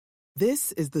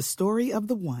This is the story of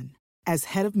the one. As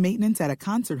head of maintenance at a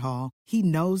concert hall, he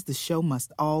knows the show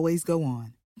must always go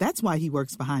on. That's why he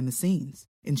works behind the scenes,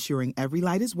 ensuring every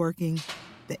light is working,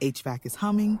 the HVAC is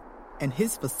humming, and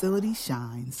his facility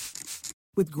shines.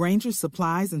 With Grainger's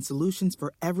supplies and solutions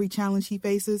for every challenge he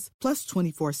faces, plus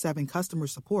 24/7 customer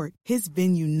support, his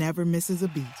venue never misses a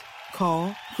beat.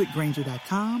 Call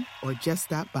quickgrainger.com or just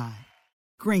stop by.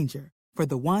 Grainger, for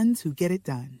the ones who get it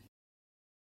done.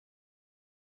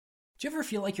 Do you ever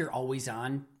feel like you're always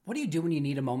on? What do you do when you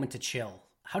need a moment to chill?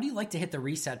 How do you like to hit the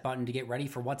reset button to get ready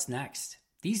for what's next?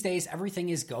 These days, everything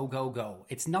is go, go, go.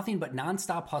 It's nothing but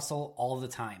nonstop hustle all the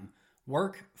time.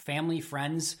 Work, family,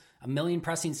 friends, a million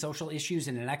pressing social issues,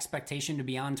 and an expectation to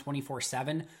be on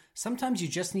 24/7. Sometimes you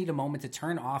just need a moment to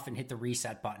turn off and hit the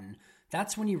reset button.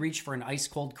 That's when you reach for an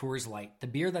ice-cold Coors Light, the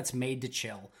beer that's made to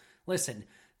chill. Listen,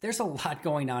 there's a lot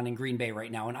going on in Green Bay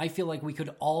right now, and I feel like we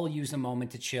could all use a moment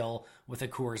to chill with a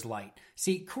Coors Light.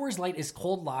 See, Coors Light is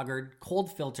cold lagered,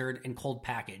 cold filtered, and cold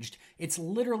packaged. It's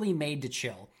literally made to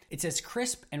chill. It's as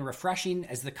crisp and refreshing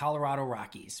as the Colorado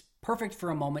Rockies. Perfect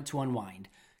for a moment to unwind.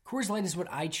 Coors Light is what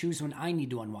I choose when I need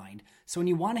to unwind. So when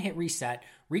you want to hit reset,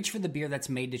 reach for the beer that's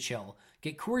made to chill.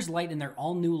 Get Coors Light in their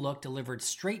all-new look delivered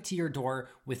straight to your door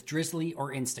with Drizzly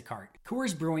or Instacart.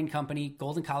 Coors Brewing Company,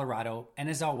 Golden, Colorado, and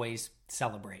as always,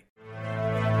 celebrate.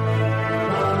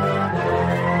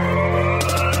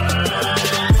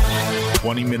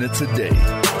 "20 minutes a day,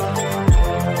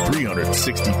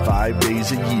 365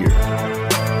 days a year."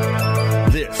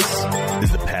 This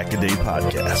is the Pack a Day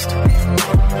Podcast.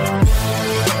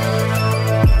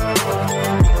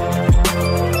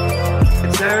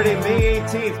 It's Saturday, May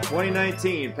 18th,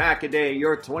 2019. Pack a Day,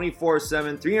 your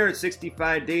 24/7,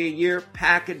 365 day a year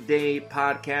Pack a Day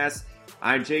podcast.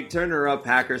 I'm Jake Turner of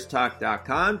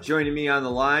PackersTalk.com. Joining me on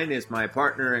the line is my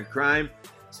partner in crime,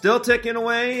 still ticking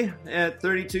away at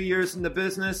 32 years in the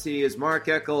business. He is Mark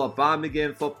Eckel of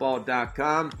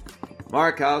BobMcGinnFootball.com.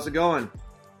 Mark, how's it going?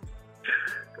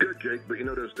 Good, Jake, but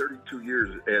there's 32 years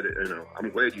added.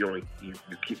 I'm glad you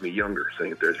keep me younger,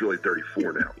 saying there's really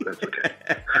 34 now. But that's okay.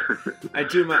 I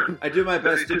do my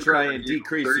best to try and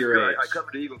decrease your age. I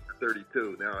covered the Eagles for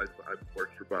 32. Now I've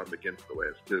worked for Bob McGinn for the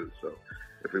last 2. So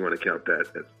if we want to count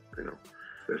that, that's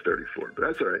 34. But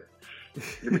that's all right.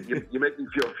 You make me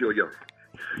feel young.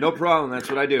 No problem. That's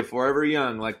what I do. Forever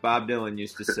young, like Bob Dylan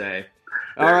used to say.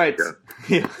 All right.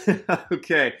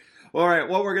 Okay. All right,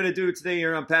 what we're going to do today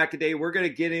here on Pack a Day, we're going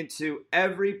to get into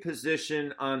every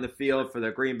position on the field for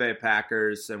the Green Bay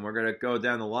Packers, and we're going to go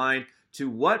down the line to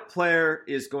what player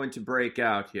is going to break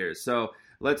out here. So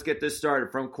let's get this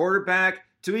started. From quarterback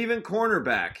to even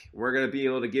cornerback, we're going to be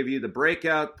able to give you the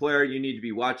breakout player you need to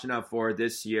be watching out for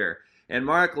this year. And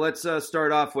Mark, let's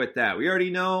start off with that. We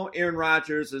already know Aaron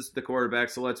Rodgers is the quarterback,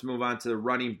 so let's move on to the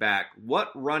running back.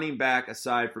 What running back,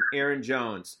 aside from Aaron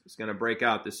Jones, is going to break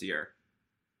out this year?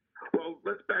 Well,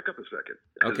 let's back up a second.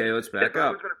 Okay, let's back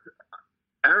up.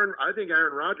 I think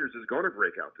Aaron Rodgers is going to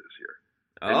break out this year.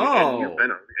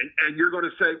 And you're going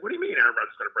to say, what do you mean Aaron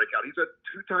Rodgers is going to break out? He's a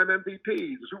 2-time MVP.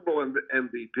 He's a Super Bowl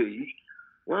MVP.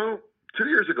 Well, 2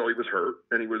 years ago he was hurt,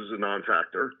 and he was a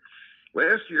non-factor.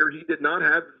 Last year he did not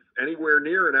have anywhere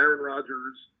near an Aaron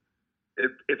Rodgers.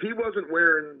 If he wasn't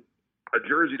wearing a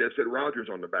jersey that said Rodgers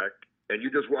on the back, and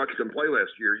you just watched him play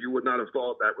last year, you would not have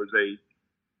thought that was a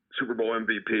Super Bowl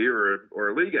MVP or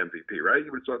a league MVP, right?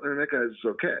 You would have thought, that guy's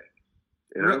okay.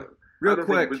 Real I don't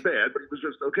quick. think he was bad, but he was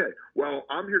just okay. Well,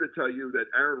 I'm here to tell you that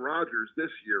Aaron Rodgers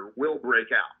this year will break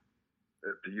out,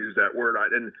 to use that word.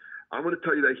 And I'm going to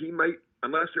tell you that he might,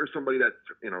 unless there's somebody that,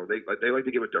 they like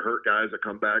to give it to hurt guys that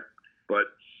come back, but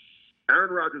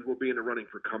Aaron Rodgers will be in the running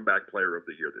for comeback player of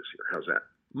the year this year. How's that?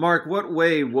 Mark, what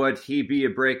way would he be a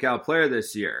breakout player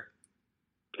this year?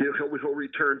 He'll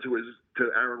return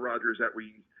to Aaron Rodgers that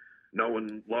we know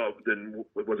and loved and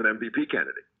was an MVP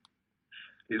candidate.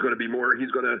 He's going to be more.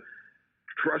 He's going to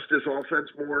trust this offense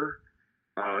more.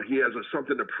 He has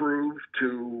something to prove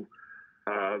to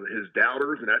his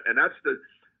doubters, and that's the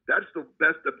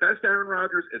best. The best Aaron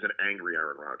Rodgers is an angry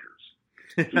Aaron Rodgers.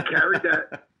 He carried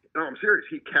that. No, I'm serious.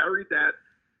 He carried that.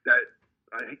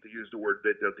 I hate to use the word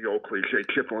the old cliche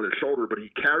chip on his shoulder, but he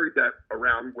carried that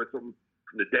around with him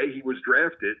from the day he was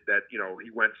drafted. That he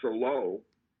went so low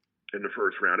in the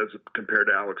first round as compared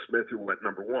to Alex Smith, who went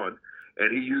number 1.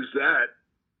 And he used that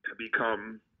to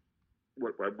become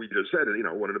what we just said,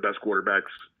 one of the best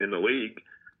quarterbacks in the league,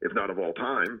 if not of all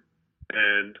time.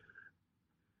 And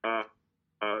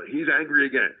he's angry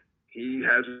again. He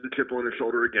has a chip on his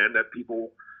shoulder again that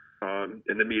people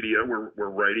in the media were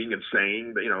writing and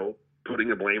saying, putting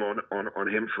the blame on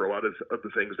him for a lot of the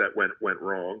things that went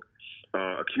wrong,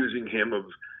 accusing him of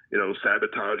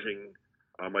sabotaging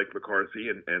Mike McCarthy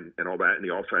and all that in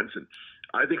the offense. And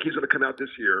I think he's going to come out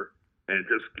this year and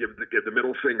just give the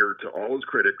middle finger to all his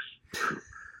critics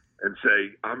and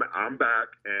say, I'm back,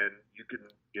 and you can,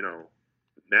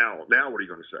 now what are you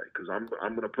going to say? Because I'm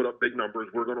going to put up big numbers.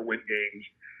 We're going to win games.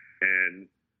 And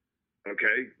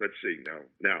okay, let's see.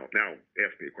 Now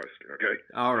ask me a question, okay?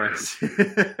 All right.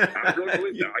 I really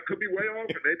believe that. I could be way off,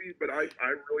 maybe, but I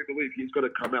really believe he's going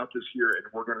to come out this year, and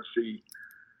we're going to see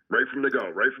right from the go,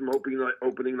 right from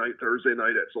opening night Thursday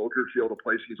night at Soldier Field, a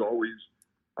place he's always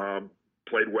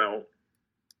played well.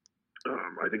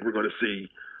 I think we're going to see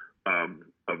a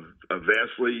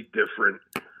vastly different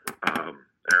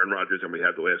Aaron Rodgers than we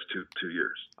had the last two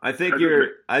years. I think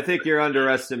you're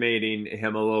underestimating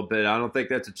him a little bit. I don't think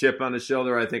that's a chip on the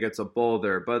shoulder. I think it's a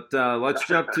boulder. But let's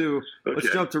jump to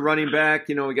running back.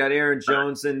 We got Aaron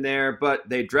Jones in there, but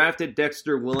they drafted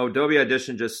Dexter Williams. Adobe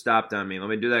Audition just stopped on me. Let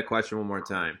me do that question one more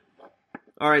time.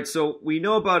 All right, so we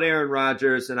know about Aaron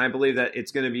Rodgers, and I believe that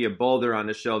it's going to be a boulder on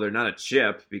the shoulder, not a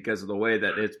chip, because of the way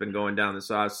that it's been going down this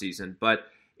offseason. But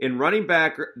in running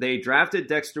back, they drafted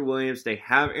Dexter Williams. They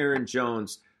have Aaron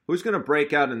Jones. Who's going to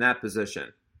break out in that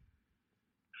position?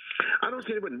 I don't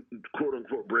see anyone, quote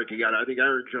unquote, breaking out. I think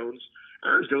Aaron Jones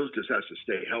just has to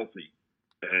stay healthy,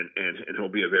 and he'll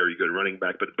be a very good running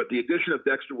back. But the addition of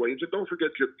Dexter Williams, and don't forget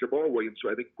Jamal Williams,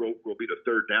 who I think will be the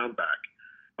third down back.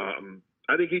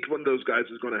 I think each one of those guys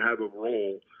is going to have a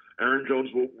role. Aaron Jones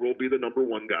will be the number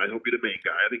one guy. He'll be the main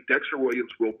guy. I think Dexter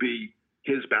Williams will be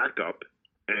his backup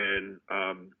and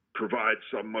provide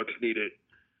some much-needed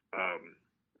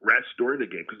rest during the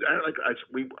game. Because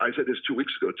I said this 2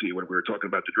 weeks ago to you when we were talking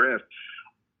about the draft.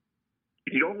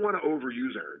 You don't want to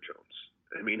overuse Aaron Jones.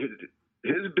 I mean,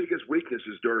 his biggest weakness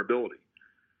is durability.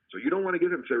 So you don't want to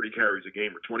give him 30 carries a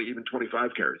game or 20, even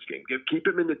 25 carries a game. Keep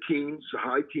him in the teens,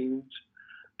 high teens,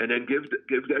 and then give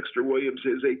Dexter Williams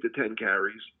his 8 to 10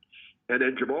 carries. And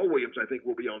then Jamal Williams, I think,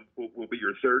 will be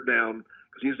your third down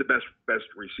because he's the best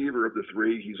receiver of the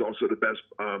three. He's also the best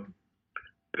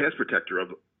pass protector of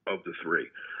the three.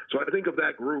 So I think of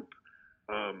that group,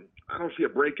 I don't see a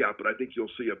breakout, but I think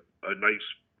you'll see a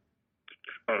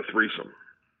nice threesome.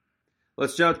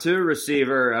 Let's jump to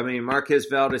receiver. I mean, Marquez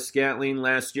Valdes-Scantling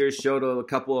last year showed a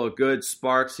couple of good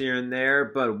sparks here and there,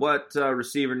 but what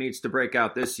receiver needs to break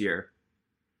out this year?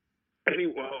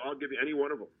 I'll give you any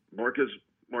one of them. Marquez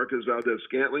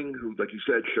Valdes-Scantling, who, like you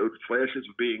said, showed flashes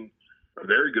of being a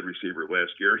very good receiver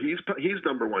last year. He's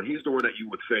number one. He's the one that you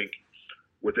would think,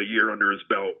 with a year under his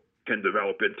belt, can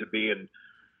develop into being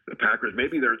the Packers.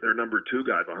 Maybe their number two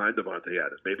guy behind Devontae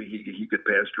Adams. Maybe he could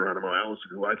pass Geronimo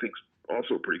Allison, who I think is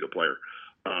also a pretty good player.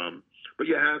 But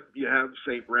you have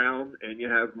St. Brown, and you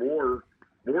have Moore.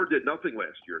 Moore did nothing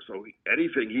last year, so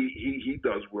anything he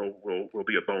does will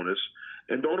be a bonus.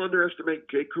 And don't underestimate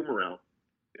Jake Kumerow.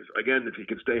 Again, if he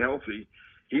can stay healthy,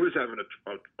 he was having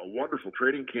a wonderful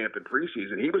training camp in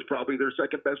preseason. He was probably their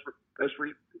second best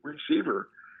receiver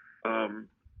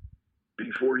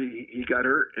before he got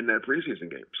hurt in that preseason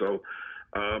game. So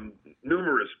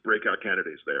numerous breakout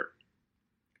candidates there.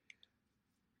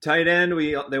 Tight end,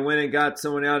 they went and got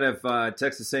someone out of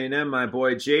Texas A&M, my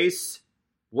boy Jace.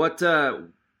 What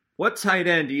tight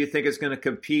end do you think is going to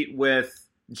compete with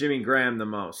Jimmy Graham the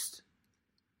most?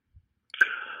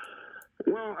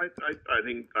 Well, I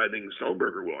think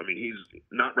Sternberger will. I mean, he's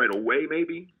not right away,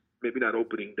 maybe not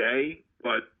opening day,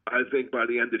 but I think by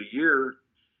the end of the year,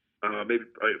 maybe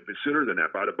sooner than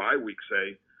that, by the bye week,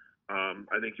 say,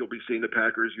 I think you'll be seeing the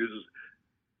Packers use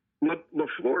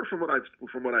LaFleur, from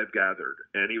what I've gathered,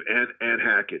 and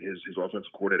Hackett, his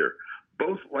offensive coordinator,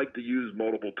 both like to use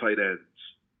multiple tight ends.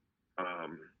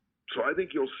 So I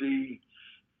think you'll see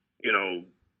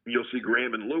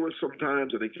Graham and Lewis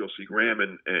sometimes. I think you'll see Graham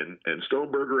and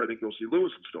Sternberger. I think you'll see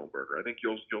Lewis and Sternberger. I think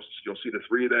you'll see the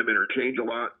three of them interchange a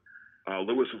lot.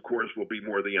 Lewis, of course, will be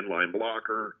more the inline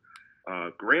blocker.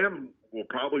 Graham will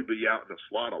probably be out in the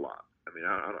slot a lot. I mean,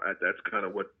 that's kind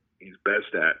of what he's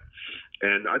best at.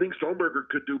 And I think Sternberger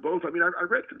could do both. I mean, I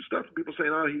read some stuff from people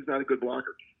saying, he's not a good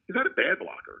blocker. He's not a bad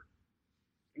blocker.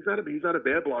 He's not a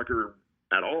bad blocker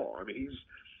at all. I mean,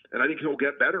 and I think he'll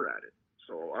get better at it.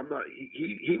 So I'm not.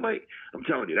 He might. I'm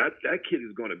telling you, that kid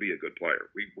is going to be a good player.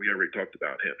 We already talked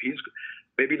about him. He's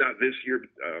maybe not this year.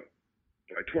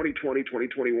 By 2020,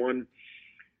 2021,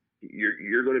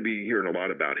 you're going to be hearing a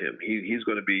lot about him. He's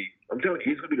going to be. I'm telling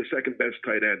you, he's going to be the second best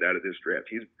tight end out of this draft.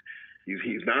 He's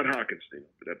not Hawkinson,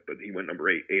 but he went number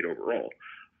 8 overall.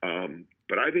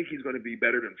 But I think he's going to be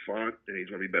better than Font, and he's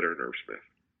going to be better than Irv Smith.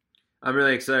 I'm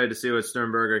really excited to see what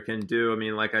Sternberger can do. I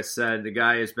mean, like I said, the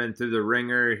guy has been through the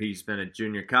ringer. He's been at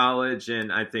junior college,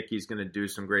 and I think he's going to do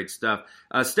some great stuff.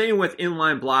 Staying with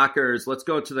inline blockers, let's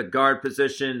go to the guard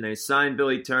position. They signed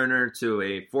Billy Turner to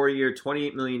a 4-year,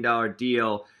 $28 million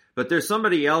deal, but there's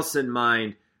somebody else in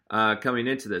mind coming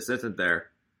into this, isn't there?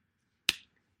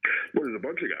 Well, there's a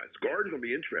bunch of guys. Guard is going to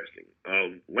be interesting.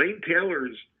 Lane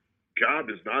Taylor's job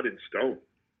is not in stone.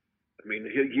 I mean,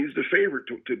 he's the favorite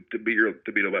to be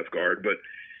the left guard. But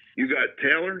you got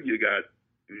Taylor, you got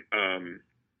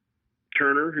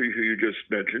Turner, who you just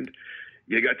mentioned.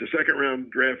 You got the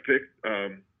second-round draft pick,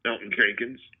 Elton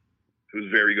Jenkins, who's a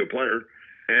very good player,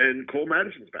 and Cole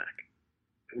Madison's back,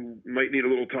 who might need a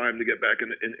little time to get back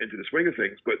into the swing of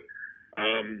things. But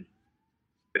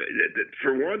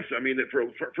for once, I mean, for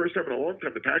first time in a long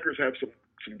time, the Packers have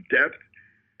some depth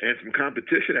and some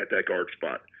competition at that guard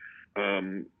spot.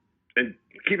 And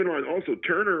keep in mind also,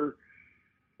 Turner,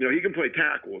 he can play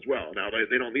tackle as well. Now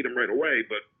they don't need him right away,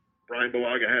 but Brian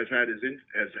Bulaga has had his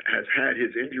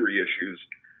injury issues.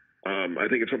 I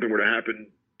think if something were to happen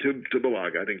to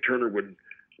Bulaga, I think Turner would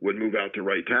move out to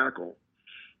right tackle,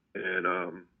 and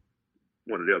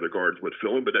one of the other guards would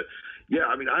fill in. But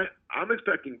I mean, I'm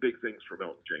expecting big things from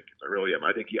Elton Jenkins. I really am.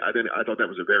 I thought that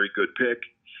was a very good pick.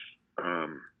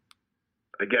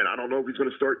 Again, I don't know if he's going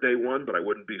to start day one, but I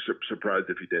wouldn't be surprised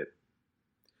if he did.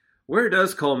 Where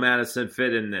does Cole Madison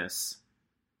fit in this?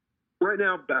 Right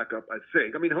now, backup, I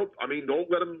think. Don't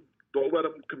let him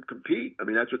compete. I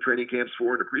mean, that's what training camp's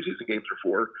for and the preseason games are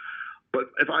for.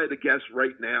 But if I had to guess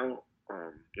right now,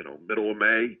 middle of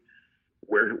May,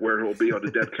 where he'll be on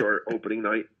the depth chart opening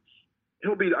night,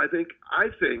 he'll be.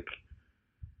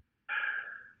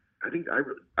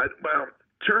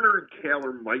 Turner and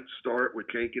Taylor might start with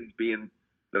Jenkins being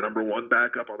the number one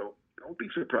backup, although don't be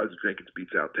surprised if Jenkins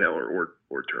beats out Taylor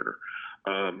or Turner.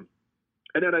 And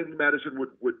then I think Madison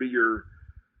would be your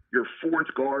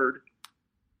fourth guard.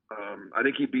 I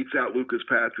think he beats out Lucas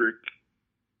Patrick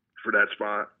for that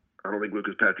spot. I don't think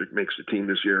Lucas Patrick makes the team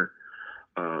this year.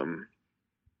 The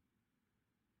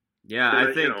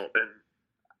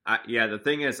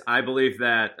thing is, I believe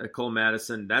that Cole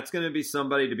Madison, that's going to be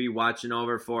somebody to be watching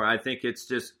over for. I think it's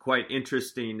just quite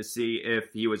interesting to see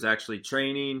if he was actually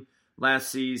training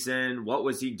last season. What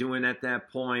was he doing at that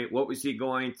point? What was he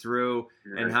going through?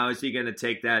 Right. And how is he going to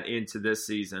take that into this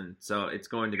season? So it's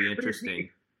going to be interesting.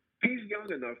 He's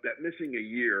young enough that missing a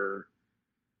year,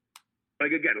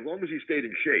 like again, as long as he stayed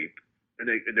in shape, and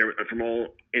there from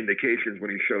all indications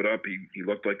when he showed up, he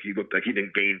looked like he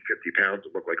didn't gain 50 pounds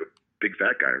and look like a big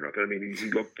fat guy or nothing. I mean, he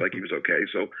looked like he was okay.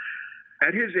 So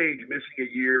at his age, missing a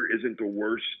year isn't the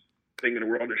worst thing in the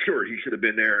world. I'm sure he should have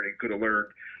been there and he could have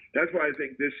learned. That's why I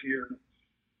think this year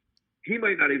he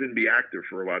might not even be active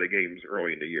for a lot of games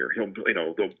early in the year.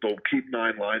 They'll keep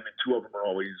 9 linemen. 2 of them are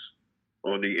always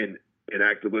on the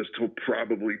inactive list. He'll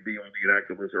probably be on the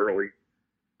inactive list early.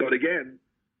 But again,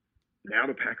 now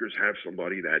the Packers have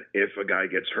somebody that if a guy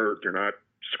gets hurt, they're not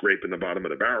scraping the bottom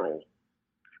of the barrel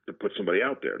to put somebody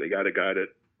out there. They got a guy that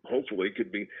hopefully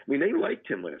could be. I mean, they liked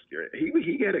him last year.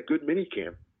 He had a good mini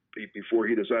camp before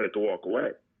he decided to walk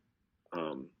away.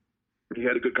 He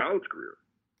had a good college career.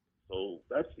 So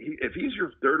if he's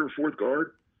your third or fourth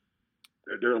guard,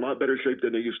 they're in a lot better shape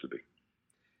than they used to be.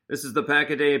 This is the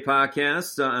Pack-A-Day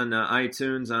podcast on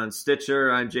iTunes, on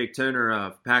Stitcher. I'm Jake Turner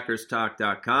of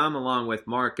PackersTalk.com, along with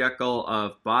Mark Eckel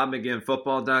of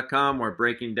BobMcGinnFootball.com. We're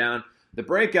breaking down the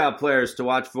breakout players to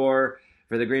watch for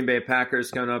the Green Bay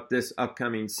Packers coming up this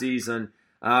upcoming season.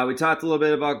 We talked a little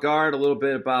bit about guard, a little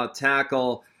bit about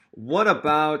tackle. What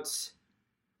about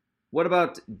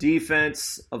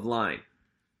defense of line?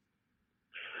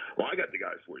 Well, I got the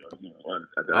guys for you.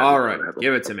 All right,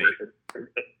 give it to me.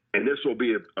 And this will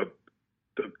be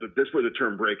this where the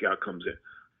term breakout comes in.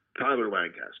 Tyler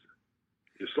Lancaster.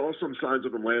 You saw some signs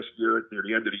of him last year near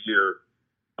the end of the year.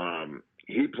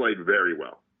 He played very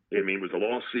well. I mean, it was a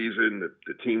lost season.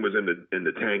 The team was in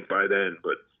the tank by then,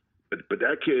 but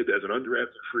that kid, as an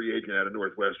undrafted free agent out of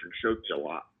Northwestern, showed me a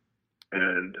lot.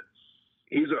 And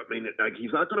he's not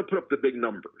going to put up the big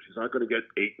numbers. He's not going to get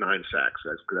 8-9 sacks.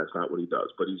 That's not what he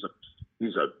does. But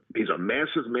he's a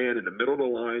massive man in the middle of the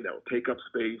line that will take up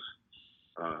space.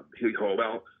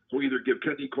 He'll either give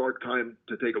Kenny Clark time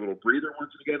to take a little breather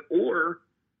once again, or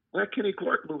let Kenny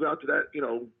Clark move out to that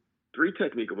 3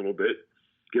 technique a little bit.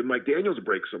 Give Mike Daniels a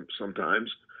break sometimes,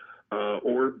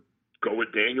 or go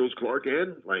with Daniels, Clark,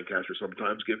 and Lancaster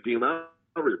sometimes. Give Dean Lowry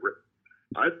a break.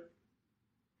 I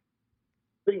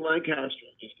think Lancaster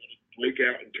is going to break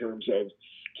out in terms of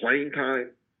playing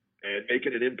time and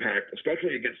making an impact,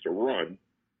 especially against a run.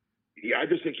 I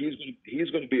just think he's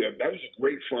going to be that was a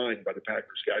great find by the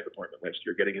Packers scout department last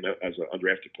year, getting him as an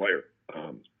undrafted player.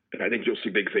 And I think you'll see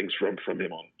big things from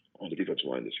him on the defensive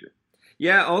line this year.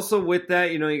 Yeah, also with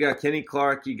that, you got Kenny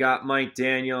Clark, you got Mike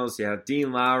Daniels, you have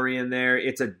Dean Lowry in there.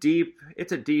 It's a deep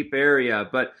area,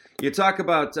 but you talk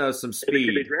about some speed. And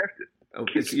the kid they drafted. Oh,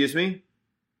 excuse me?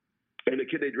 And the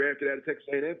kid they drafted out of Texas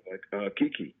A&M,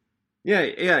 Kiki.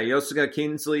 Yeah. You also got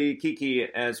Kingsley Kiki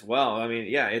as well. I mean,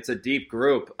 yeah, it's a deep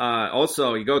group.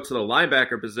 Also, you go to the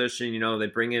linebacker position, they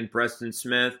bring in Preston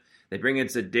Smith. They bring in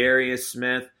Zadarius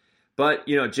Smith. But,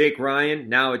 Jake Ryan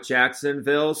now at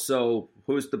Jacksonville. So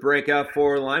who's the breakout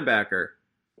for linebacker?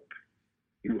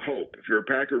 You hope. If you're a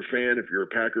Packer fan, if you're a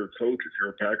Packer coach, if you're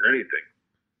a Packer anything,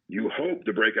 you hope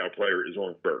the breakout player is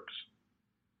Oren Burks,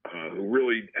 who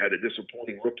really had a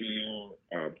disappointing rookie year,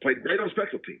 played great on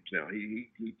special teams. Now, he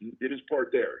did his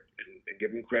part there, and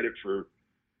give him credit for,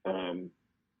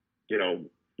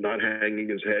 not hanging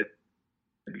his head,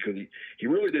 because he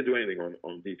really didn't do anything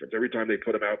on defense. Every time they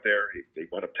put him out there, they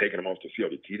wound up taking him off the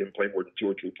field. He didn't play more than 2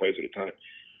 or 3 plays at a time.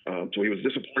 So he was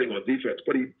disappointing on defense,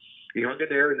 but he hung in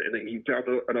there, and he found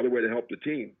another way to help the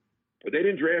team. But they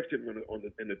didn't draft him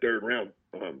in the 3rd round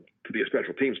to be a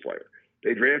special teams player.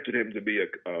 They drafted him to be a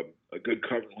good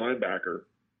cover linebacker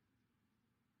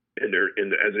as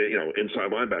an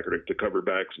inside linebacker to cover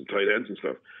backs and tight ends and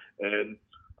stuff. And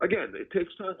again, it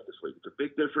takes time in this league. It's a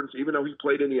big difference. Even though he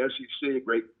played in the SEC,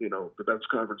 the best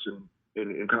conference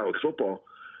in college football,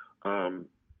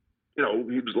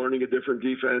 he was learning a different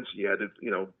defense. He had to,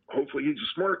 hopefully he's a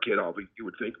smart kid. You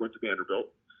would think, went to Vanderbilt.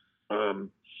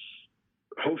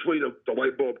 Hopefully the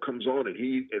light bulb comes on, and if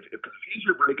he's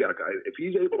your breakout guy, if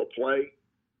he's able to play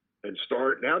and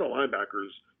start, now the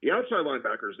outside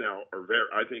linebackers now are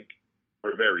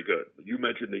very good. You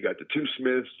mentioned they got the 2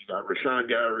 Smiths, you got Rashawn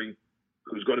Gary,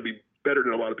 who's going to be better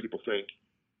than a lot of people think,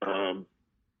 and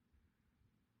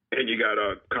you got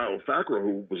Kyle Fackrell,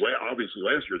 who was obviously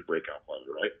last year's breakout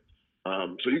player, right?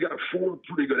 So you got 4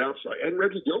 pretty good outside, and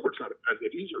Reggie Gilbert's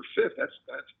if he's your 5th,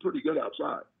 that's pretty good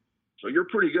outside. So you're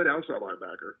pretty good outside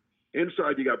linebacker.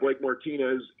 Inside, you got Blake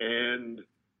Martinez, and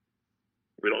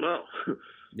we don't know.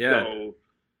 Yeah. So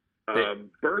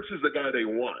Burks is the guy they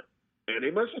want. And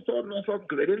they must have thought enough of him,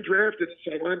 because they didn't draft an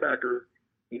inside linebacker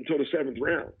until the 7th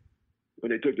round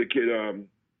when they took the kid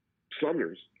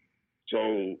Summers.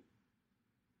 So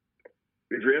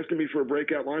if you're asking me for a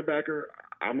breakout linebacker,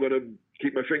 I'm going to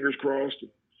keep my fingers crossed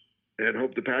and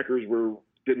hope the Packers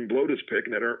didn't blow this pick,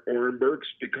 and that Oren Burks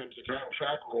becomes the Kyle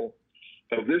Fackrell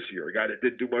of this year, a guy that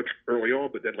didn't do much early on,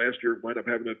 but then last year wound up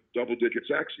having a double-digit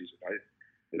sack season.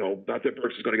 Not that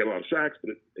Burks is going to get a lot of sacks,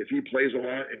 but if he plays a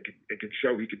lot and can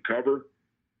show he can cover,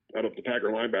 I don't know if the Packer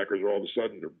linebackers are all of a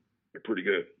sudden they're pretty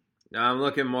good. I'm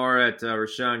looking more at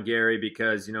Rashawn Gary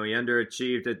because, he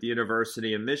underachieved at the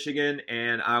University of Michigan,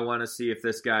 and I want to see if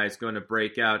this guy is going to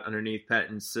break out underneath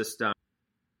Pettine's system.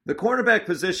 The cornerback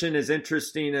position is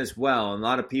interesting as well. A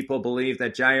lot of people believe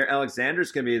that Jair Alexander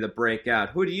is going to be the breakout.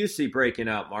 Who do you see breaking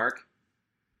out, Mark?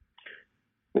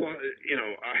 Well,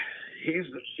 he's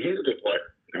a good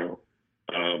player.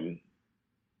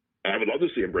 I would love to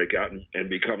see him break out and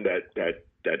become that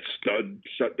stud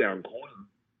shutdown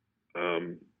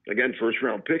corner. Again, 1st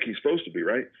round pick, he's supposed to be,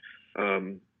 right?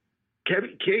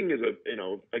 Kevin King is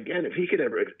again, if he could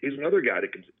ever, he's another guy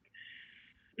that can.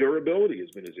 Durability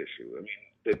has been his issue. I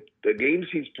mean, the games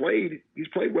he's played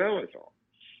well, I thought.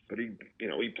 But he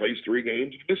plays 3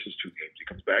 games, he misses 2 games. He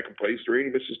comes back and plays 3,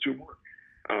 and he misses 2 more.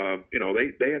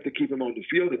 They have to keep him on the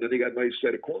field, and then they got a nice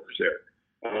set of corners there.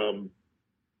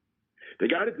 The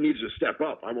guy that needs to step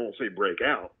up, I won't say break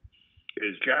out,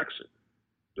 is Jackson,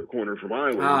 the corner from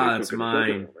Iowa. That's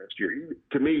mine. Last year.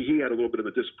 To me, he had a little bit of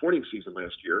a disappointing season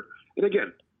last year. And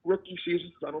again, rookie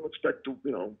seasons, I don't expect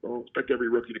every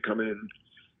rookie to come in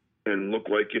and look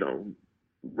like,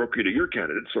 rookie of the year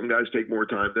candidate. Some guys take more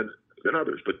time than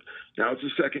others. But now it's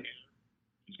his 2nd year.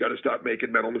 He's got to stop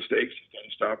making mental mistakes. He's got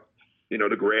to stop,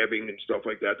 the grabbing and stuff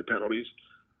like that, the penalties,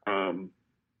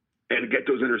 and get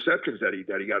those interceptions that he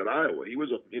got at Iowa. He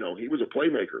was a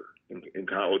playmaker in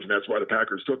college, and that's why the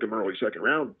Packers took him early 2nd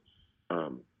round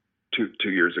 2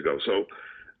 years ago. So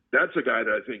that's a guy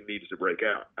that I think needs to break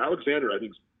out. Alexander, I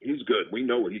think he's good. We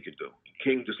know what he can do.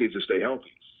 King just needs to stay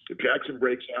healthy. If Jackson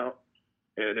breaks out,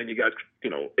 and then you got,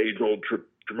 age-old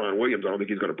Tramon Williams, I don't think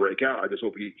he's going to break out. I just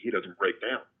hope he doesn't break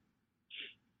down.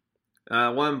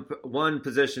 One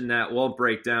position that won't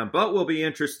break down, but will be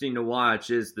interesting to watch,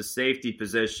 is the safety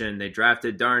position. They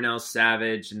drafted Darnell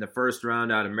Savage in the 1st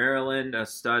round out of Maryland, a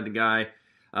stud guy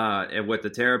with the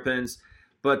Terrapins.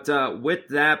 But with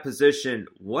that position,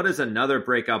 what is another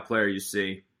breakout player you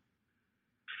see?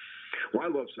 Well, I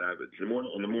love Savage. The more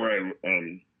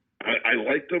I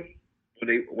liked him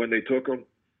when they took him.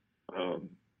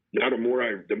 Now the more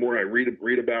I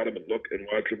read about him and look and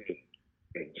watch him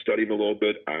and study him a little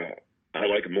bit, I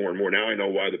like him more and more. Now I know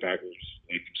why the Packers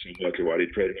like him so much and why they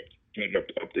traded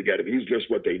up to get him. He's just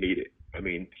what they needed. I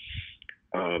mean,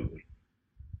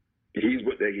 he's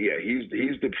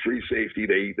the free safety.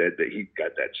 He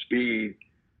got that speed.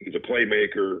 He's a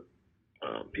playmaker.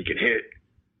 He can hit.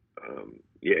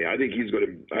 I think he's going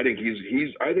to. I think he'll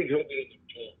be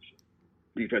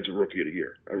the defensive rookie of the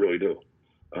year. I really do.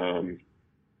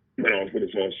 When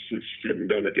it's all said and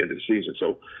done at the end of the season.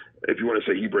 So, if you want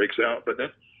to say he breaks out, but then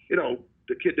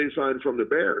the kid they signed from the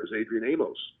Bears, Adrian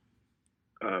Amos.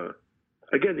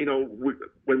 Again,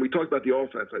 when we talked about the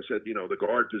offense, I said the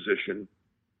guard position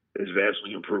is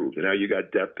vastly improved, and now you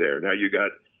got depth there. Now you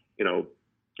got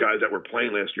guys that were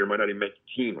playing last year might not even make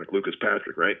the team, like Lucas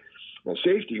Patrick, right? Well,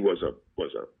 safety was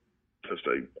just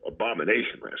a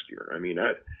abomination last year. I mean,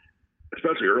 that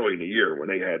especially early in the year when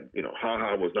they had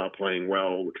HaHa was not playing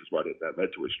well, which is what that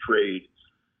led to his trade.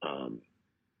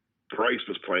 Price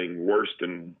was playing worse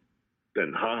than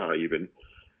HaHa even.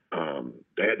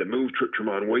 They had to move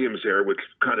Tramon Williams there, which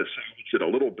kind of salvaged it a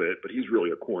little bit, but he's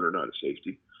really a corner, not a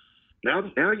safety.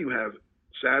 Now you have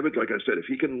Savage, like I said, if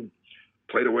he can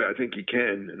play the way I think he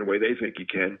can and the way they think he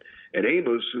can, and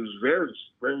Amos, who's very,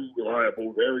 very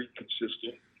reliable, very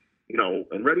consistent,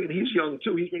 and ready, and he's young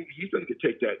too. He's going to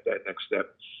take that next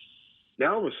step.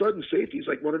 Now all of a sudden, safety is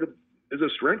like is a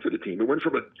strength of the team. It went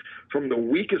from the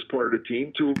weakest part of the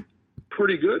team to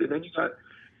pretty good, and then you got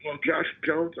Josh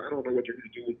Jones. I don't know what they're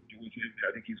going to do with him.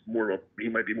 I think he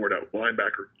might be more that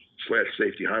linebacker /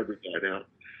 safety hybrid guy now.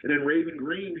 And then Raven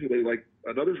Green, who they like,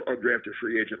 another undrafted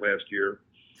free agent last year,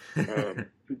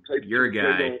 who played your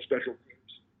guy special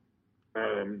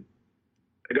teams.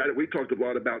 A guy that we talked a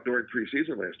lot about during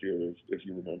preseason last year, if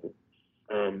you remember.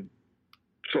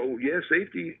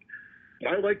 Safety.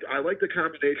 I like the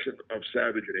combination of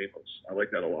Savage and Amos. I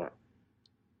like that a lot.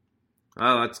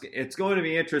 Oh, it's going to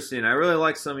be interesting. I really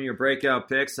like some of your breakout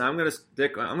picks. I'm going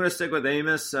to stick with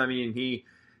Amos. I mean, he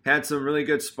had some really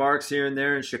good sparks here and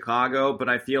there in Chicago, but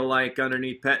I feel like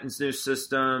underneath Pettine's new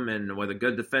system and with a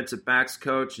good defensive backs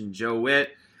coach and Joe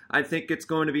Witt, I think it's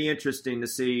going to be interesting to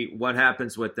see what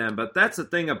happens with them. But that's the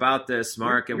thing about this,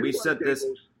 Mark, and we said this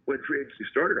when free agency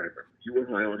started. I remember you were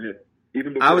high on him.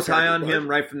 Even before I was high on him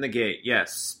right from the gate,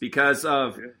 yes, because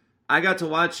of I got to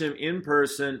watch him in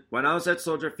person when I was at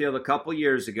Soldier Field a couple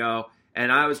years ago, and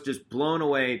I was just blown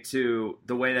away to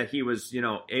the way that he was,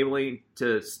 able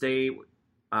to stay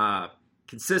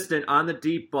consistent on the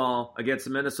deep ball against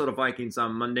the Minnesota Vikings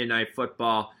on Monday Night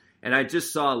Football, and I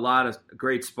just saw a lot of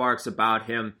great sparks about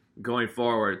him going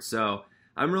forward. So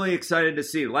I'm really excited to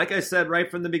see. Like I said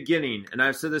right from the beginning, and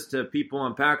I've said this to people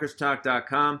on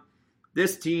PackersTalk.com,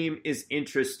 this team is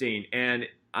interesting, and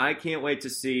I can't wait to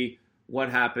see what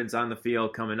happens on the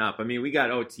field coming up. I mean, we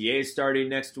got OTA starting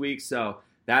next week, so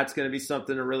that's going to be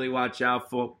something to really watch out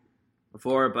for.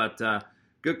 But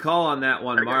good call on that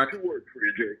one, Mark. I got 2 words for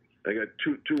you, Jake. I got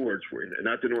two words for you, and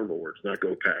not the normal words, not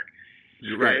go Pack.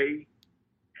 Stay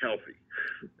healthy.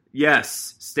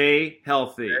 Yes, stay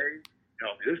healthy. Stay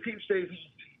healthy. This team stays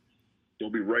healthy, they'll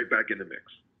be right back in the mix.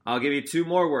 I'll give you 2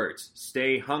 more words.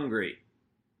 Stay hungry.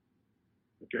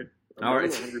 Okay. All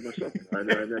right. I'm hungry myself. I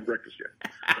haven't had breakfast yet.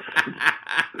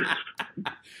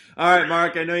 All right,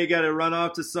 Mark. I know you got to run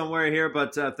off to somewhere here,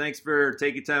 but thanks for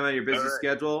taking time out of your busy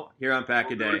schedule here on Pack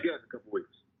a Day. I'll do it again in a couple weeks.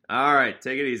 All right.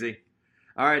 Take it easy.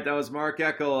 All right. That was Mark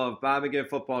Eckel of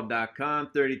BobAgainFootball.com.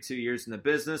 32 years in the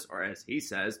business, or as he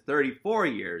says, 34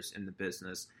 years in the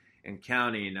business and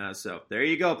counting. So there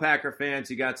you go, Packer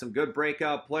fans. You got some good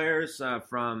breakout players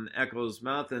from Eckel's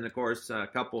mouth, and, of course, a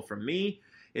couple from me.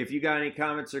 If you got any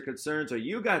comments or concerns, or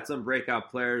you got some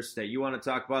breakout players that you want to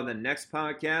talk about in the next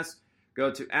podcast, go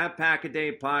to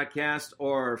 @Pack-A-Day Podcast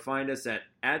or find us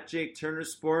at Jake Turner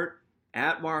Sport,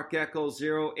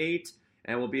 @MarkEckel08,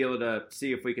 and we'll be able to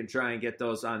see if we can try and get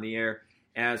those on the air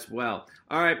as well.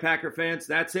 All right, Packer fans,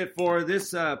 that's it for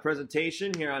this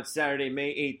presentation here on Saturday,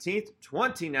 May 18th,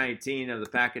 2019 of the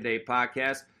Pack-A-Day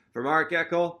Podcast. For Mark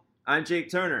Eckel, I'm Jake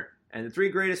Turner. And the 3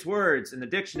 greatest words in the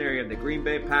dictionary of the Green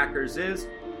Bay Packers is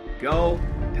Go,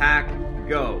 Pack,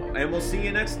 Go. And we'll see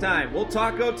you next time. We'll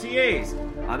talk OTAs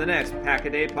on the next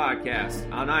Pack-A-Day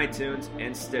Podcast on iTunes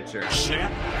and Stitcher.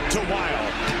 Snap to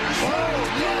Wild. Oh,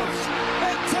 yes!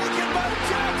 And taken by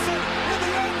Jackson in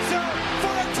the end zone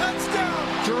for a touchdown.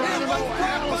 Geronimo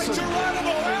Allison.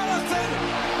 Geronimo Allison.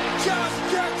 Josh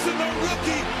Jackson, the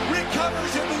rookie,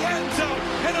 recovers in the end zone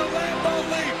in a Lambeau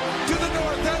leap to the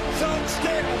north end zone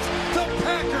stands. The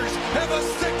Packers have a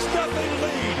 6-0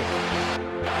 lead.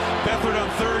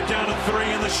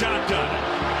 shotgun.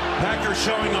 Packers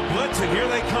showing a blitz, and here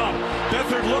they come.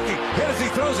 Beathard looking, hit as he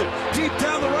throws it deep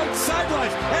down the right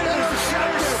sideline. And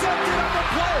intercepted on the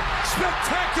play.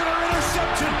 Spectacular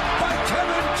interception by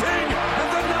Kevin King at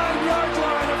the 9-yard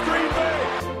line of Green Bay.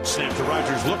 Snap to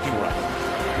Rodgers looking right.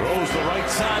 Throws the right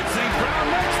side. St. Brown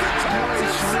makes the catch.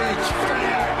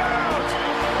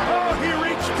 Oh, he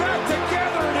reached back to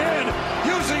gather it in,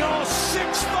 using all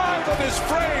 6'5" of his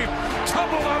frame.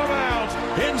 Tumbled out of bounds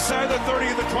inside the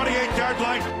 30 of the 28-yard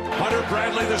line. Hunter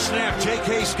Bradley the snap.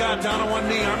 J.K. Scott down on one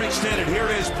knee, arm extended. Here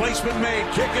it is. Placement made.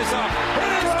 Kick is up.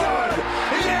 It is good.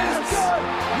 It is good.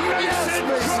 Mason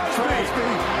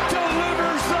Crosby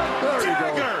delivers the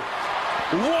dagger.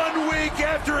 1 week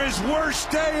after his worst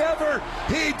day ever,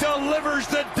 he delivers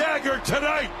the dagger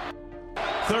tonight.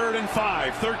 3rd and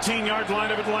 5, 13-yard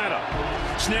line of Atlanta.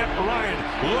 Snap, Ryan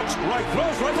looks right,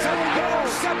 throws right side,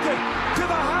 intercepted to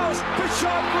the house.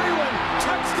 Bashaud Breeland,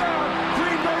 touchdown,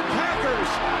 Green Bay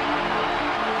Packers.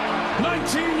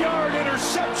 19-yard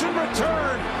interception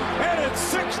return, and it's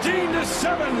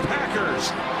 16-7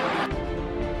 Packers.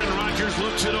 And Rodgers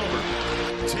looks it over,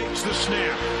 takes the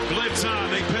snap, blitz on,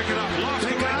 they pick it up, lost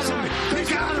the right side. They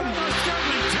got him.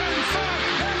 10-5,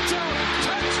 end zone,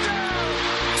 touchdown.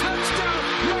 Touchdown,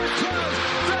 Marquez,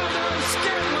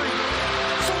 Valdes-Scantling,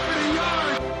 40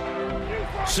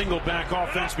 yards. Single back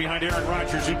offense behind Aaron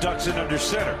Rodgers, who ducks in under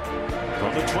center.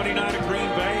 From the 29 of Green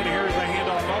Bay, and here's the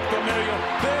handoff up the middle.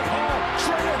 Big hole,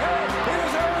 straight ahead. It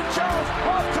is Aaron Jones,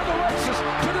 off to the races,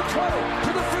 to the 20,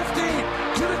 to the 15,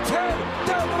 to the 10,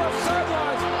 down the left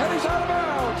sideline, and he's out of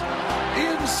bounds.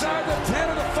 Inside the 10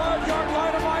 of the 5-yard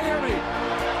line of Miami.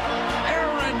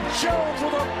 Aaron Jones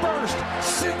with a burst,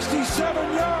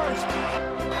 67 yards.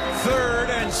 3rd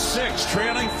and 6,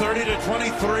 trailing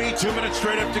 30-23, 2 minutes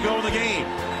straight up to go in the game.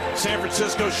 San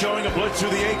Francisco showing a blitz through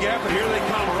the A-gap, and here they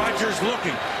come. Rodgers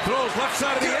looking, throws left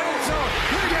side of the end zone.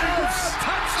 Yes!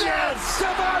 Touchdown!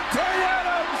 Davante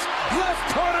Adams, left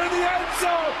corner of the end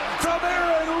zone from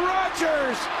Aaron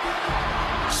Rodgers.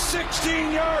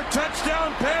 16-yard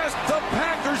touchdown pass. The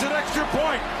Packers an extra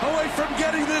point away from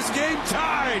getting this game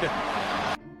tied.